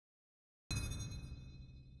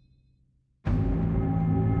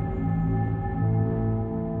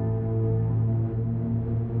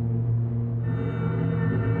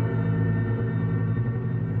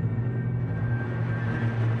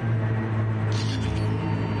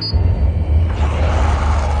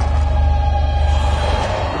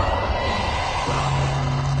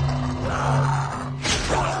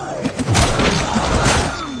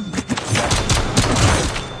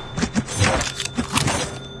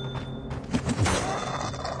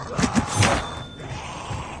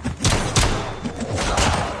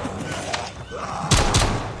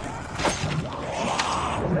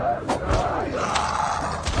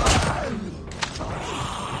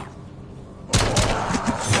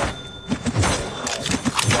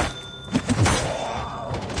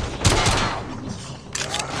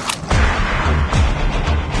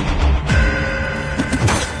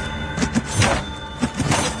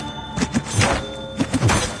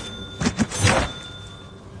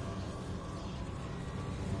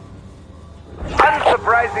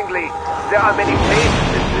Frankly, there are many places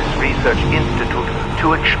in this research institute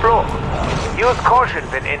to explore. Use caution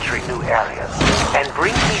when entering new areas, and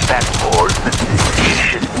bring me back all the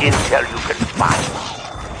suspicious intel you can find.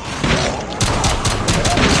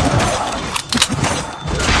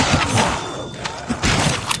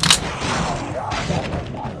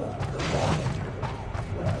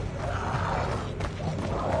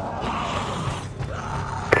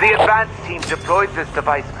 The advanced team deployed this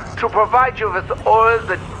device to provide you with all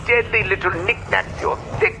the deadly little knickknacks your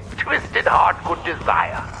thick, twisted heart could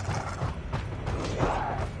desire.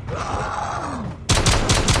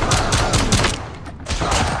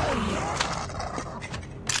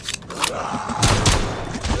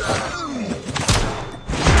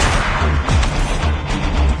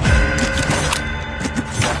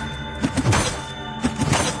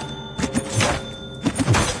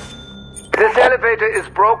 This elevator is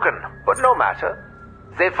broken, but no matter.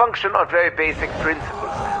 They function on very basic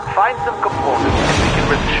principles. Find some components and we can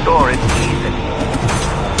restore it easily.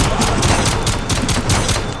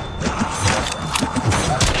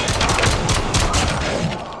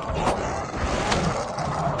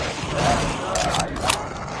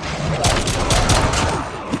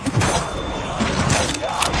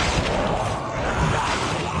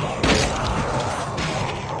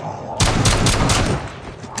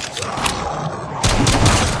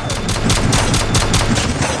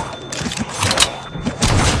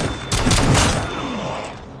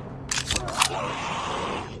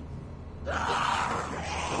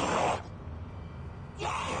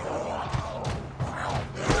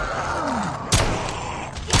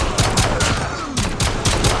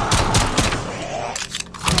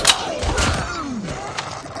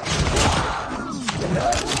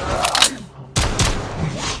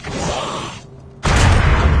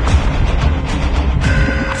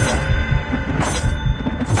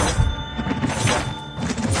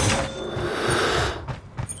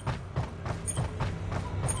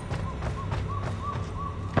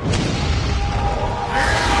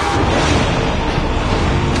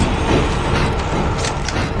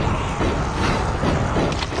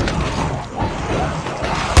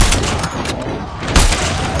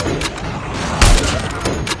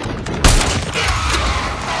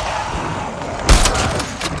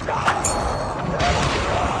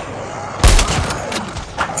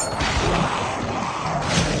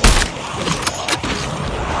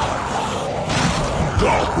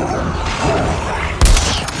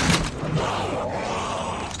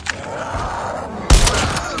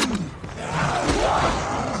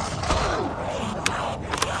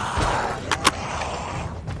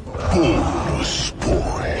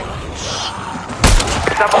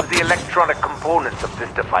 Some of the electronic components of this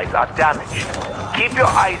device are damaged. Keep your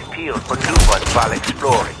eyes peeled for new ones while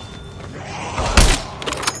exploring.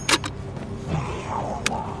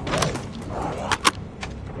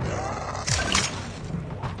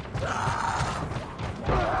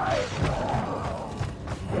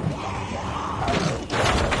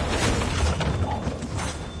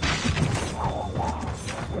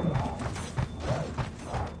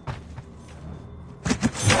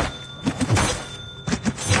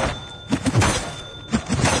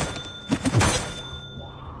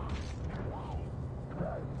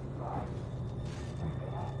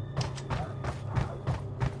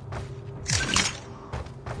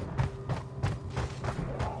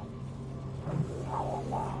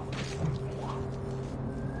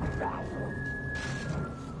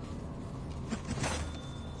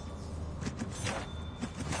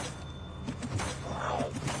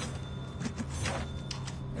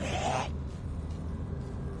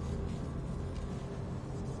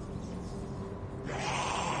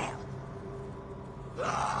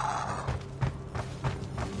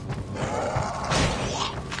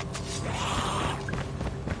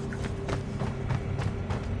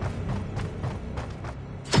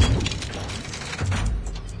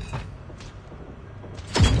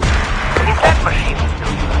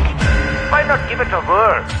 Give it a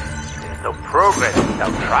whirl. There's no progress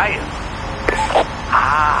without trying.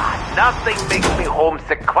 Nothing makes me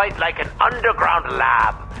homesick quite like an underground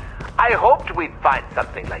lab. I hoped we'd find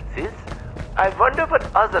something like this. I wonder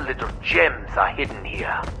what other little gems are hidden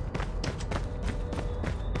here.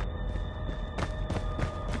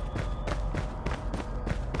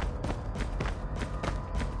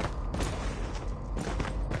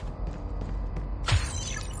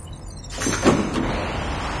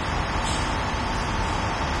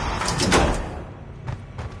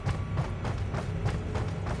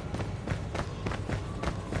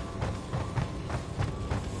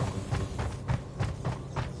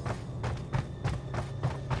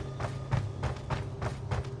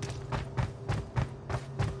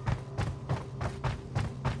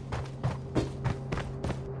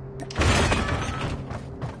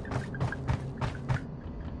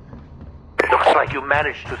 Looks like you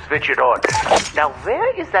managed to switch it on. Now,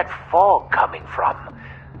 where is that fog coming from?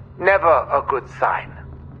 Never a good sign.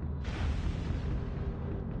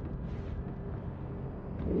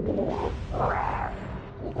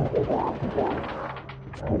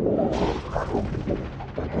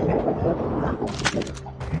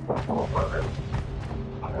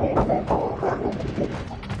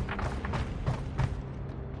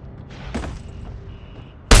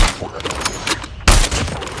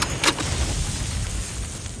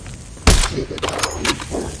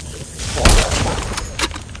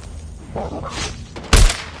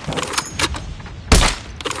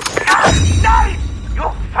 Nein! You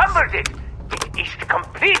fumbled it! It is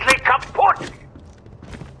completely kaputt!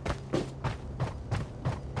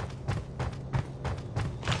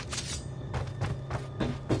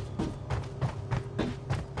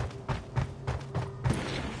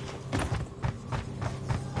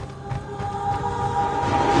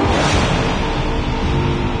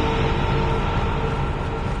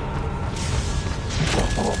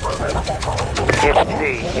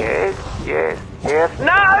 Yes.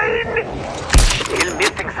 Nein! Still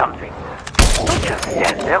missing something. Don't just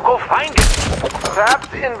stand there. Go find it.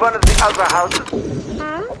 Perhaps in one of the other houses.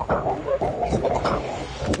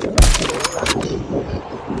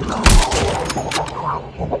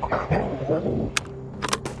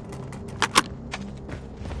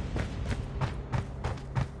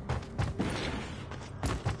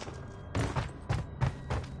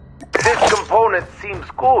 This component seems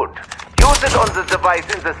good. Use it on the device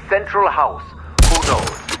in the central house. Who knows?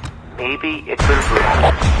 Maybe it will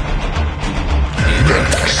work. These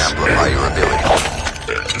drinks can amplify your ability.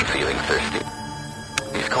 Feeling thirsty?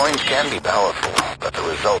 These coins can be powerful, but the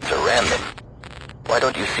results are random. Why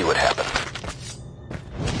don't you see what happens?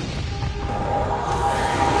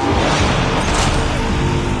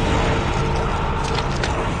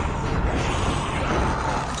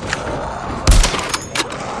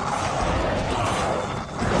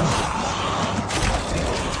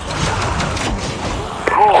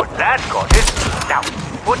 That got it. Now,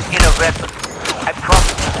 put in a weapon. I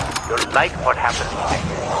promise you'll like what happens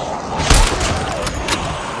next.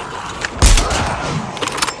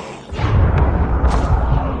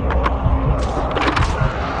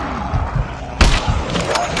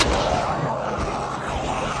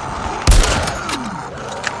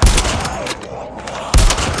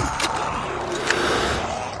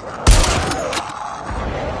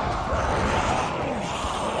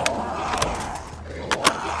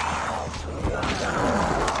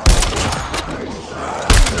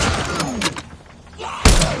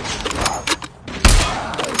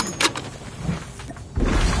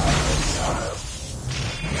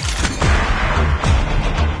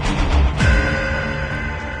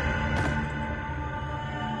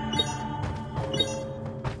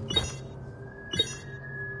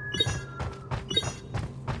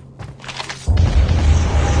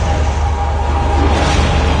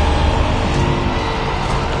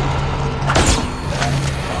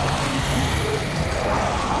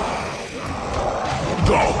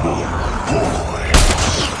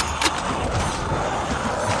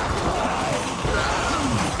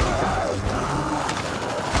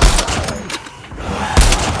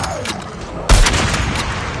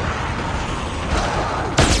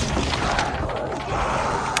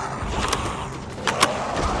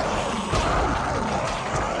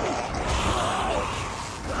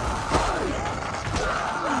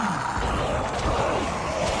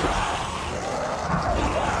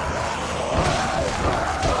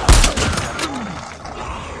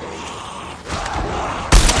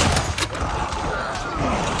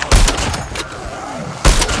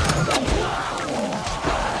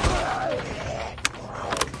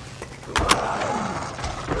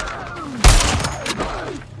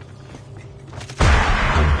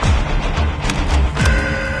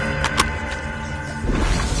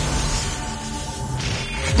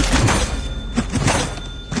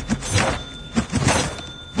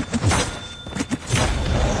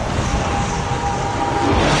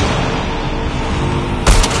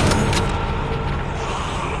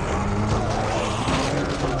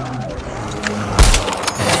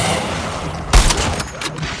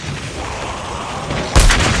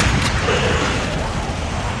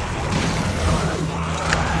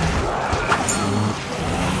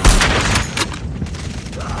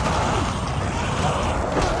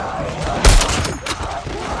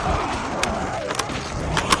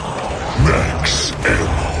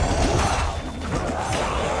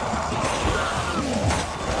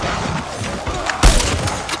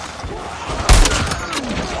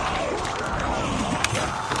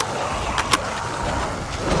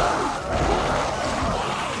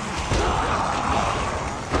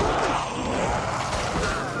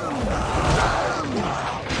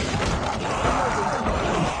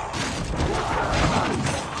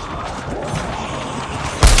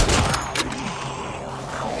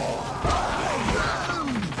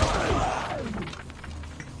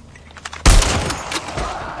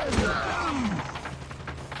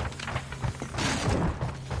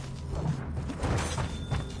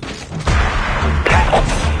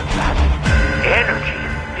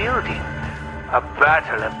 A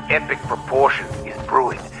battle of epic proportions is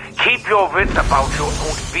brewing. Keep your wits about you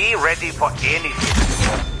and be ready for anything.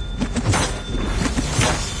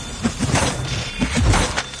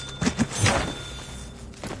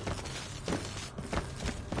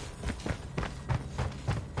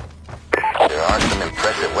 There are some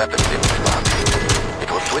impressive weapons in this box. It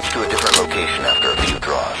will switch to a different location after a few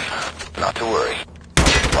draws. Not to worry.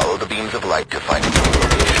 Follow the beams of light to find its new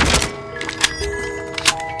location.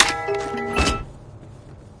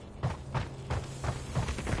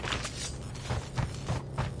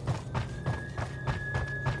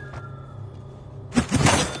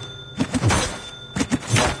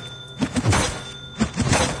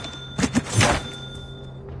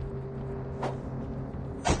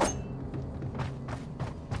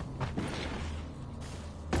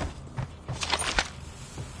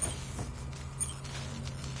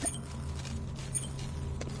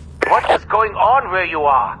 What is going on where you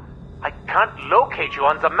are? I can't locate you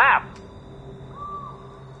on the map.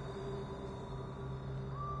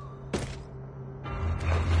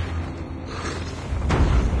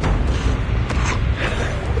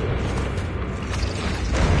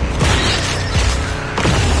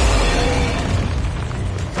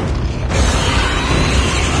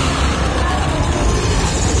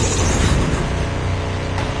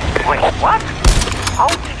 Wait, what? How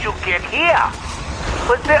did you get here?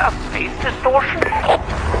 Was there a phase distortion?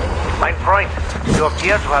 My friend, you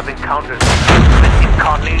appear to have encountered an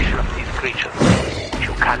incarnation of these creatures.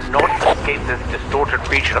 You cannot escape this distorted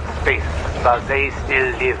region of space while they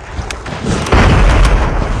still live.